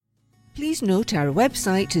Please note our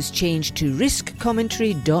website has changed to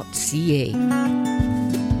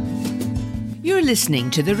riskcommentary.ca. You're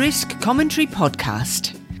listening to the Risk Commentary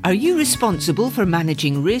Podcast. Are you responsible for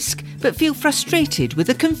managing risk but feel frustrated with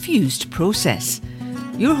a confused process?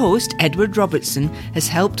 Your host, Edward Robertson, has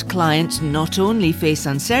helped clients not only face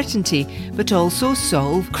uncertainty but also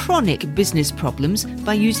solve chronic business problems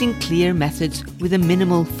by using clear methods with a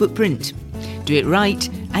minimal footprint. Do it right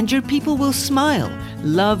and your people will smile,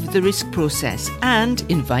 love the risk process and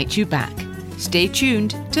invite you back. Stay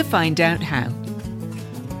tuned to find out how.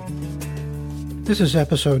 This is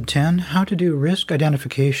episode 10, How to Do Risk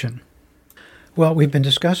Identification. Well, we've been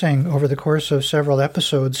discussing over the course of several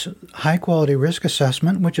episodes high-quality risk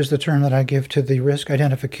assessment, which is the term that I give to the risk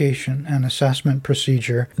identification and assessment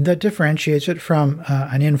procedure that differentiates it from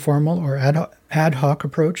an informal or ad hoc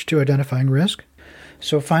approach to identifying risk.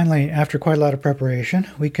 So finally, after quite a lot of preparation,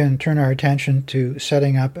 we can turn our attention to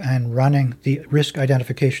setting up and running the risk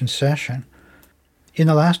identification session. In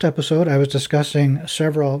the last episode, I was discussing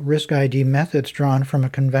several risk ID methods drawn from a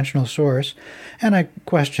conventional source, and I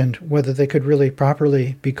questioned whether they could really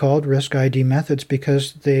properly be called risk ID methods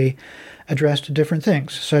because they addressed different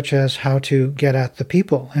things, such as how to get at the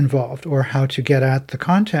people involved, or how to get at the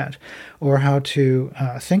content, or how to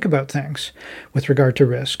think about things with regard to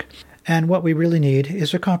risk. And what we really need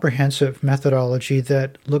is a comprehensive methodology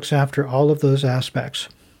that looks after all of those aspects.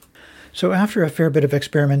 So after a fair bit of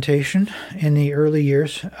experimentation in the early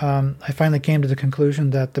years, I finally came to the conclusion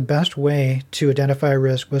that the best way to identify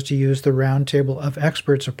risk was to use the roundtable of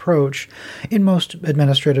experts approach in most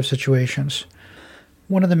administrative situations.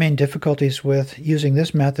 One of the main difficulties with using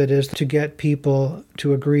this method is to get people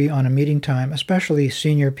to agree on a meeting time, especially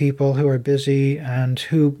senior people who are busy and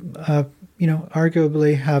who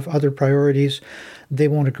arguably have other priorities. They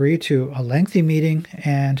won't agree to a lengthy meeting,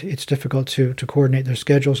 and it's difficult to coordinate their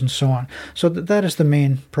schedules and so on. So that is the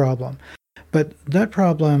main problem. But that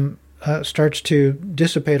problem starts to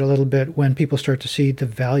dissipate a little bit when people start to see the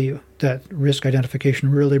value that risk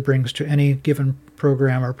identification really brings to any given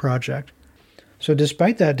program or project. So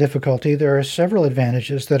despite that difficulty, there are several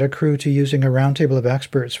advantages that accrue to using a roundtable of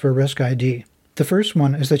experts for risk ID. The first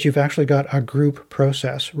one is that you've actually got a group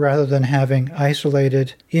process rather than having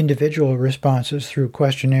isolated individual responses through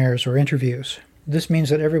questionnaires or interviews. This means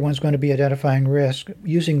that everyone's going to be identifying risk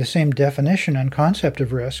using the same definition and concept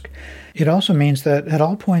of risk. It also means that at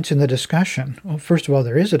all points in the discussion, well, first of all,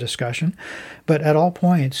 there is a discussion, but at all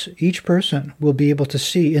points, each person will be able to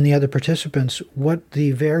see in the other participants what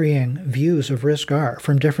the varying views of risk are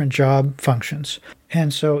from different job functions.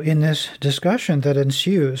 And so in this discussion that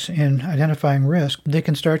ensues in identifying risk, they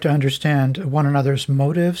can start to understand one another's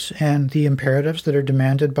motives and the imperatives that are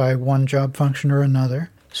demanded by one job function or another.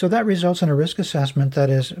 So that results in a risk assessment that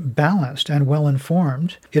is balanced and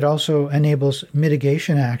well-informed. It also enables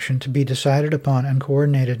mitigation action to be decided upon and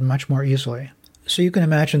coordinated much more easily. So you can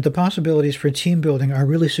imagine the possibilities for team building are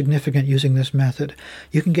really significant using this method.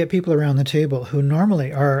 You can get people around the table who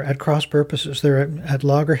normally are at cross purposes, they're at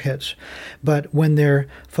loggerheads, but when they're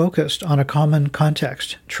focused on a common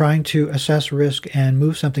context, trying to assess risk and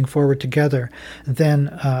move something forward together,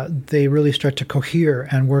 then they really start to cohere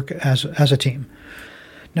and work as a team.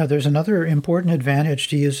 Now, there's another important advantage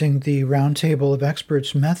to using the roundtable of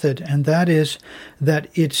experts method, and that is that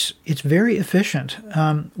it's very efficient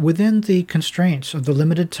within the constraints of the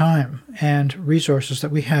limited time and resources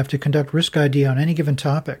that we have to conduct risk ID on any given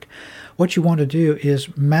topic. What you want to do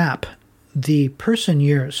is map the person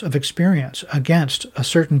years of experience against a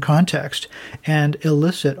certain context and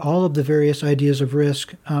elicit all of the various ideas of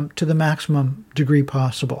risk to the maximum degree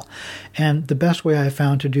possible. And the best way I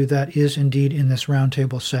found to do that is indeed in this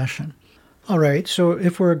roundtable session. All right, so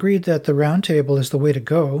if we're agreed that the roundtable is the way to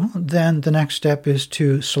go, then the next step is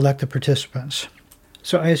to select the participants.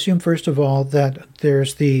 So I assume, first of all, that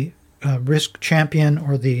there's the risk champion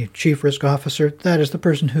or the chief risk officer. That is the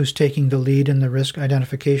person who's taking the lead in the risk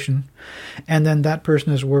identification. And then that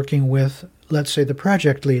person is working with, let's say, the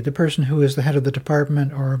project lead, the person who is the head of the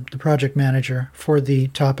department or the project manager for the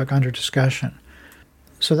topic under discussion.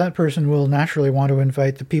 So that person will naturally want to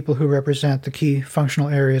invite the people who represent the key functional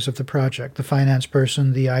areas of the project, the finance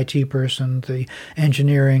person, the IT person, the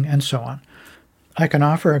engineering, and so on. I can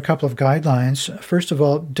offer a couple of guidelines. First of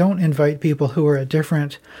all, don't invite people who are at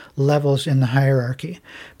different levels in the hierarchy,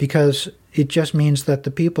 because it just means that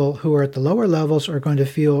the people who are at the lower levels are going to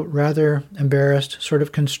feel rather embarrassed, sort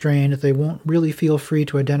of constrained. They won't really feel free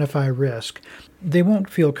to identify risk. They won't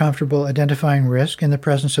feel comfortable identifying risk in the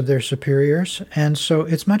presence of their superiors, and so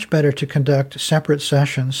it's much better to conduct separate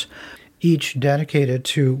sessions, each dedicated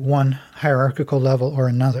to one hierarchical level or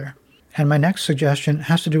another. And my next suggestion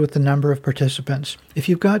has to do with the number of participants. If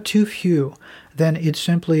you've got too few, then it's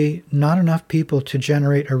simply not enough people to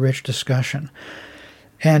generate a rich discussion.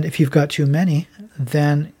 And if you've got too many,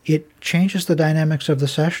 then it changes the dynamics of the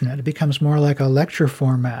session. It becomes more like a lecture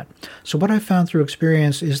format. So what I've found through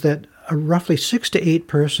experience is that roughly 6 to 8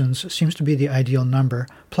 persons seems to be the ideal number,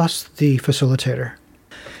 plus the facilitator.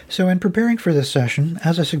 So in preparing for this session,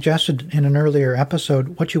 as I suggested in an earlier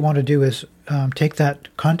episode, what you want to do is take that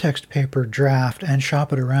context paper draft and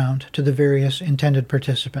shop it around to the various intended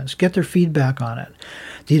participants. Get their feedback on it.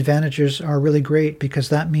 The advantages are really great because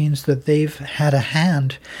that means that they've had a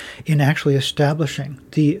hand in actually establishing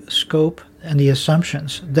the scope and the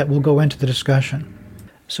assumptions that will go into the discussion.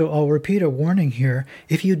 So I'll repeat a warning here.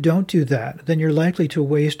 If you don't do that, then you're likely to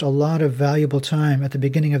waste a lot of valuable time at the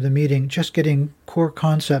beginning of the meeting just getting core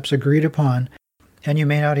concepts agreed upon, and you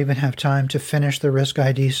may not even have time to finish the Risk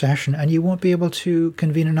ID session, and you won't be able to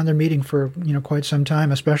convene another meeting for quite some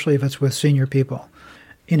time, especially if it's with senior people.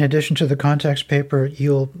 In addition to the context paper,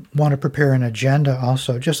 you'll want to prepare an agenda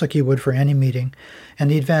also, just like you would for any meeting. And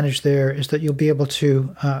the advantage there is that you'll be able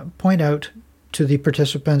to point out to the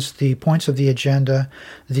participants the points of the agenda,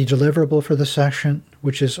 the deliverable for the session,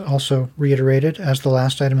 which is also reiterated as the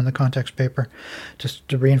last item in the context paper, just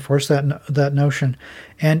to reinforce that notion.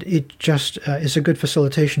 And it just is a good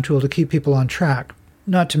facilitation tool to keep people on track.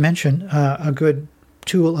 Not to mention a good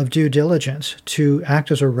tool of due diligence to act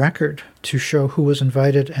as a record to show who was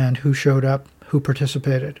invited and who showed up, who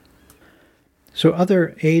participated. So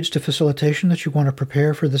other aids to facilitation that you want to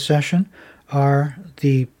prepare for the session are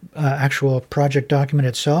the actual project document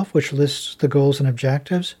itself, which lists the goals and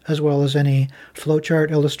objectives, as well as any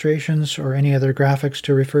flowchart illustrations or any other graphics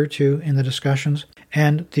to refer to in the discussions,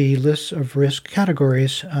 and the lists of risk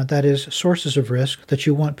categories, that is, sources of risk that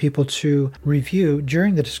you want people to review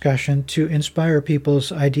during the discussion to inspire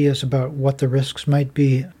people's ideas about what the risks might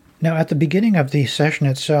be. Now, at the beginning of the session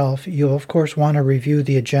itself, you'll of course want to review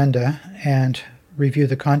the agenda and review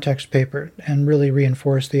the context paper and really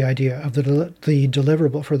reinforce the idea of the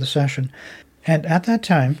deliverable for the session. And at that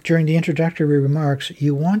time, during the introductory remarks,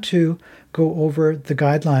 you want to go over the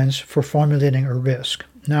guidelines for formulating a risk.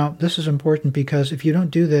 Now, this is important because if you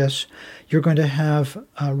don't do this, you're going to have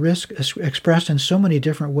risk expressed in so many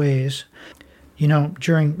different ways.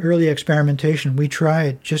 During early experimentation, we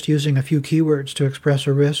tried just using a few keywords to express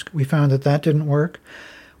a risk. We found that didn't work.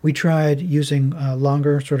 We tried using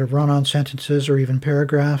longer sort of run-on sentences or even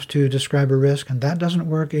paragraphs to describe a risk, and that doesn't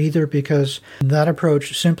work either because that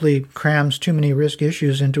approach simply crams too many risk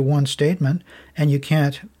issues into one statement, and you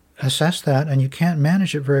can't assess that, and you can't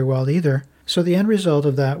manage it very well either. So the end result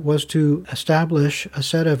of that was to establish a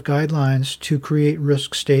set of guidelines to create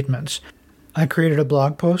risk statements. I created a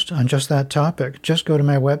blog post on just that topic. Just go to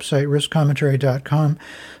my website, riskcommentary.com,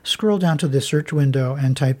 scroll down to the search window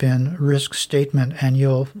and type in risk statement, and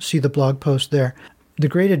you'll see the blog post there. The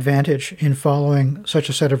great advantage in following such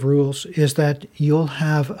a set of rules is that you'll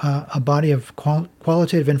have a body of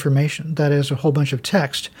qualitative information, that is, a whole bunch of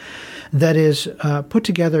text, that is put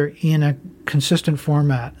together in a consistent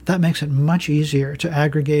format. That makes it much easier to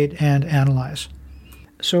aggregate and analyze.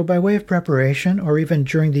 So by way of preparation, or even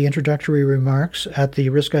during the introductory remarks at the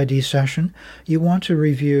Risk ID session, you want to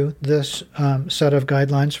review this set of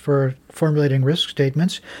guidelines for formulating risk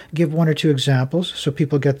statements, give one or two examples so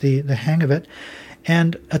people get the hang of it,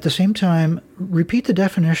 and at the same time, repeat the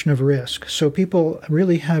definition of risk so people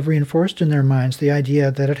really have reinforced in their minds the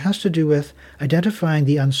idea that it has to do with identifying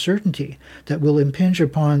the uncertainty that will impinge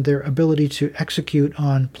upon their ability to execute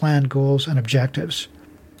on planned goals and objectives.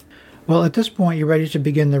 Well, at this point, you're ready to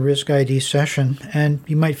begin the Risk ID session, and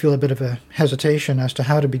you might feel a bit of a hesitation as to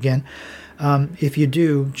how to begin. If you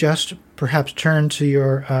do, just perhaps turn to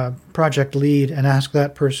your project lead and ask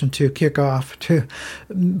that person to kick off, to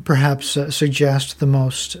perhaps suggest the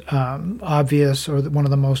most obvious or one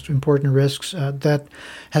of the most important risks that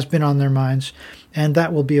has been on their minds. And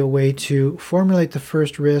that will be a way to formulate the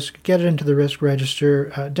first risk, get it into the risk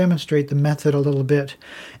register, demonstrate the method a little bit,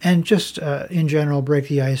 and just in general break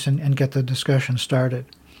the ice and get the discussion started.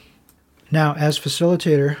 Now, as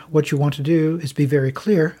facilitator, what you want to do is be very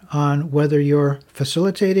clear on whether you're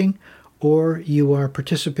facilitating or you are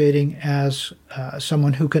participating as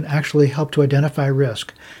someone who can actually help to identify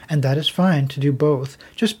risk. And that is fine to do both.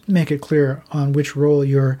 Just make it clear on which role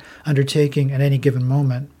you're undertaking at any given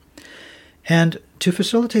moment. And to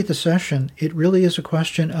facilitate the session, it really is a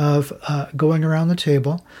question of going around the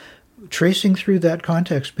table, tracing through that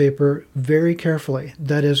context paper very carefully,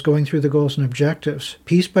 that is, going through the goals and objectives,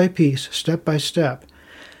 piece by piece, step by step,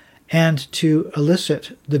 and to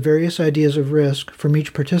elicit the various ideas of risk from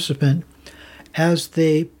each participant, as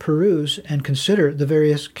they peruse and consider the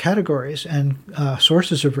various categories and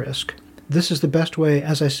sources of risk. This is the best way,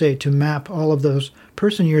 as I say, to map all of those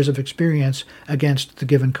person years of experience against the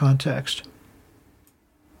given context.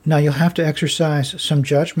 Now, you'll have to exercise some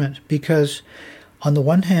judgment because, on the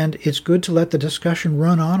one hand, it's good to let the discussion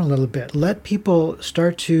run on a little bit. Let people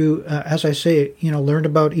start to, as I say, learn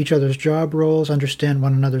about each other's job roles, understand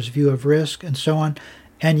one another's view of risk, and so on.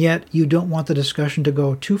 And yet, you don't want the discussion to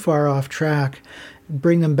go too far off track.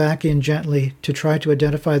 Bring them back in gently to try to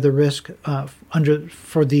identify the risk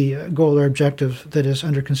for the goal or objective that is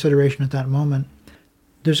under consideration at that moment.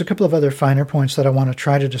 There's a couple of other finer points that I want to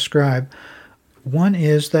try to describe. One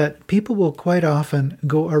is that people will quite often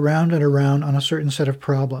go around and around on a certain set of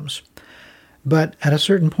problems. But at a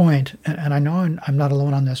certain point, and I know I'm not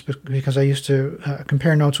alone on this because I used to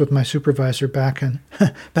compare notes with my supervisor back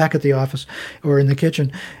at the office or in the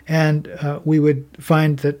kitchen, and we would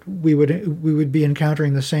find that we would be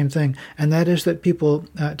encountering the same thing, and that is that people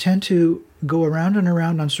tend to go around and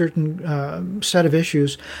around on certain set of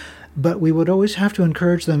issues. But we would always have to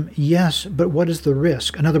encourage them, yes, but what is the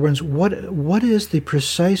risk? In other words, what is the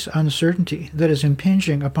precise uncertainty that is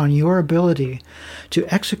impinging upon your ability to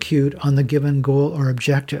execute on the given goal or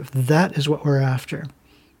objective? That is what we're after.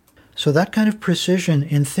 So that kind of precision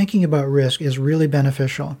in thinking about risk is really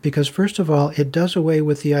beneficial because, first of all, it does away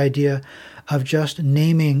with the idea of just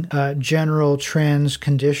naming general trends,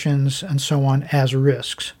 conditions, and so on as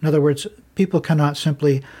risks. In other words, people cannot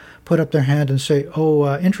simply put up their hand and say,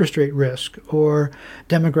 interest rate risk or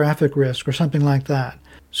demographic risk or something like that.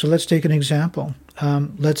 So let's take an example.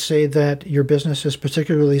 Let's say that your business is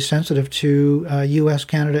particularly sensitive to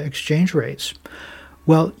U.S.-Canada exchange rates.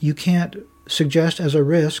 Well, you can't suggest as a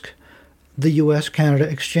risk the U.S.-Canada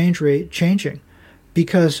exchange rate changing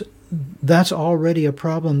because that's already a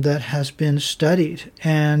problem that has been studied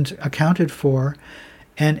and accounted for,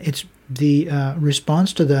 and the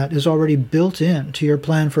response to that is already built in to your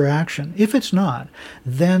plan for action. If it's not,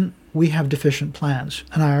 then we have deficient plans.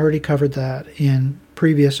 And I already covered that in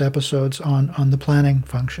previous episodes on the planning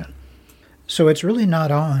function. So it's really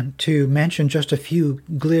not on to mention just a few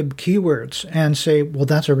glib keywords and say, well,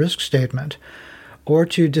 that's a risk statement, or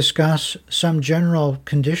to discuss some general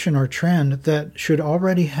condition or trend that should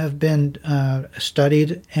already have been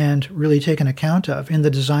studied and really taken account of in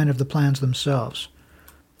the design of the plans themselves.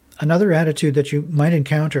 Another attitude that you might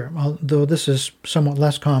encounter, although this is somewhat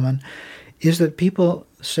less common, is that people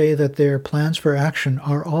say that their plans for action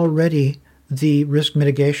are already the risk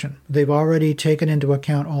mitigation. They've already taken into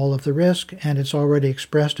account all of the risk, and it's already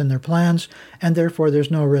expressed in their plans, and therefore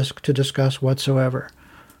there's no risk to discuss whatsoever.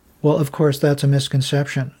 Well, of course, that's a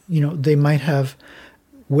misconception. They might have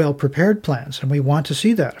well-prepared plans, and we want to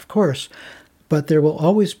see that, of course. But there will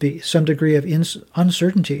always be some degree of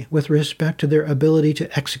uncertainty with respect to their ability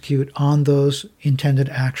to execute on those intended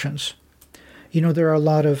actions. There are a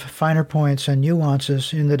lot of finer points and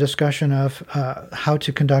nuances in the discussion of how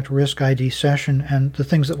to conduct risk ID session and the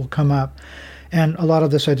things that will come up. And a lot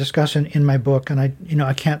of this I discuss in my book, and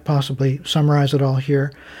I can't possibly summarize it all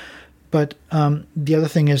here. But the other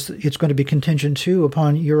thing is it's going to be contingent, too,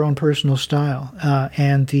 upon your own personal style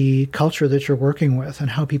and the culture that you're working with and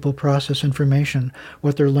how people process information,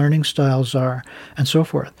 what their learning styles are, and so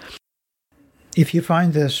forth. If you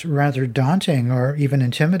find this rather daunting or even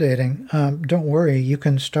intimidating, don't worry. You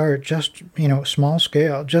can start just, small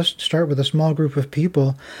scale. Just start with a small group of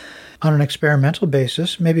people on an experimental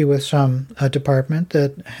basis, maybe with some department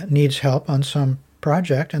that needs help on some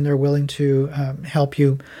project, and they're willing to help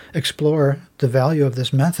you explore the value of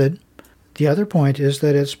this method. The other point is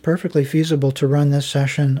that it's perfectly feasible to run this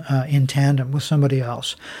session in tandem with somebody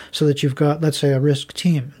else, so that you've got, let's say, a risk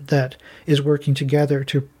team that is working together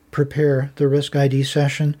to prepare the risk ID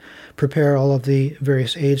session, prepare all of the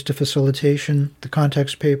various aids to facilitation, the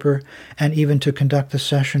context paper, and even to conduct the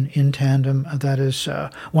session in tandem. That is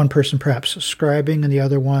one person perhaps scribing and the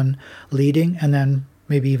other one leading, and then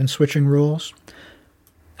maybe even switching roles.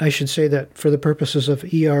 I should say that for the purposes of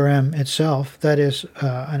ERM itself, that is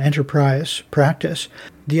an enterprise practice,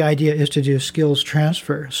 the idea is to do skills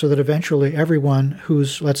transfer so that eventually everyone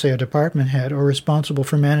who's, let's say, a department head or responsible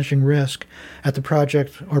for managing risk at the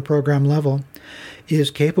project or program level is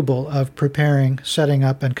capable of preparing, setting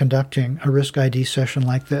up, and conducting a risk ID session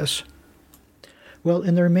like this. Well,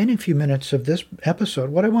 in the remaining few minutes of this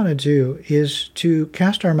episode, what I want to do is to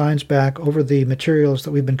cast our minds back over the materials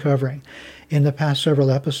that we've been covering in the past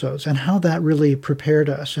several episodes and how that really prepared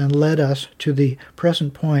us and led us to the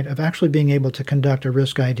present point of actually being able to conduct a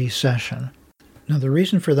risk ID session. Now, the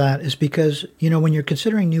reason for that is because, when you're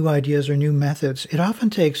considering new ideas or new methods, it often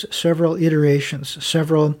takes several iterations,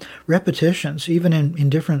 several repetitions, even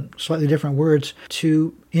in slightly different words,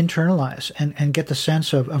 to internalize and get the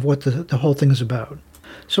sense of what the whole thing is about.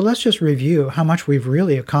 So let's just review how much we've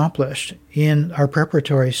really accomplished in our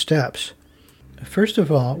preparatory steps. First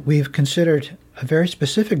of all, we've considered a very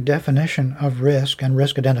specific definition of risk and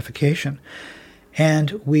risk identification.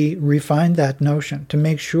 And we refined that notion to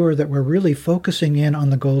make sure that we're really focusing in on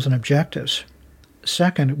the goals and objectives.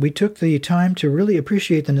 Second, we took the time to really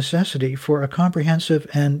appreciate the necessity for a comprehensive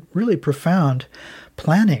and really profound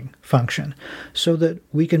planning function so that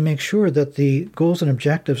we can make sure that the goals and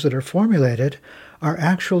objectives that are formulated are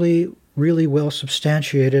actually really well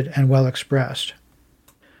substantiated and well expressed.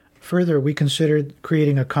 Further, we considered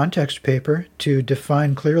creating a context paper to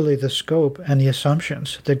define clearly the scope and the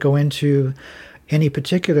assumptions that go into any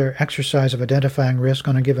particular exercise of identifying risk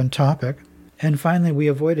on a given topic. And finally, we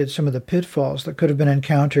avoided some of the pitfalls that could have been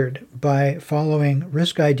encountered by following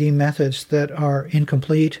risk ID methods that are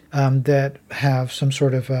incomplete, that have some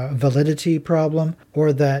sort of validity problem,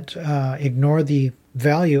 or that ignore the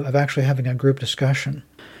value of actually having a group discussion.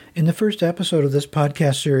 In the first episode of this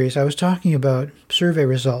podcast series, I was talking about survey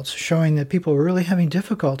results showing that people were really having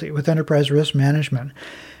difficulty with enterprise risk management.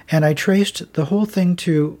 And I traced the whole thing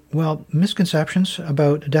to, misconceptions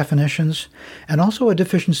about definitions and also a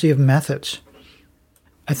deficiency of methods.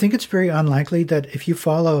 I think it's very unlikely that if you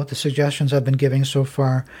follow the suggestions I've been giving so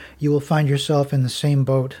far, you will find yourself in the same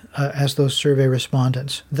boat as those survey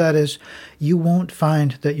respondents. That is, you won't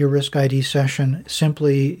find that your risk ID session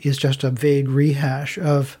simply is just a vague rehash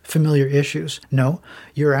of familiar issues. No,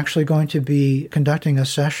 you're actually going to be conducting a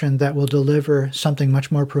session that will deliver something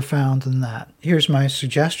much more profound than that. Here's my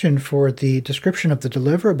suggestion for the description of the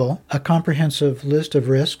deliverable: a comprehensive list of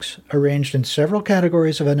risks arranged in several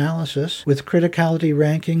categories of analysis with criticality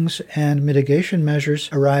rankings and mitigation measures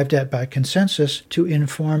arrived at by consensus to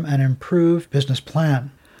inform an improved business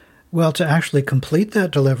plan. Well, to actually complete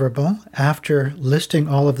that deliverable, after listing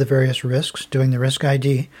all of the various risks, doing the risk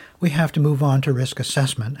ID, we have to move on to risk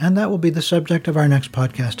assessment, and that will be the subject of our next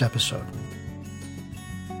podcast episode.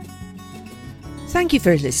 Thank you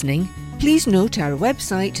for listening. Please note our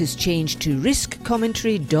website has changed to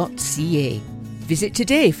riskcommentary.ca. Visit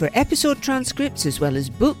today for episode transcripts as well as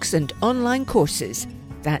books and online courses.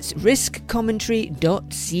 That's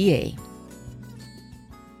riskcommentary.ca.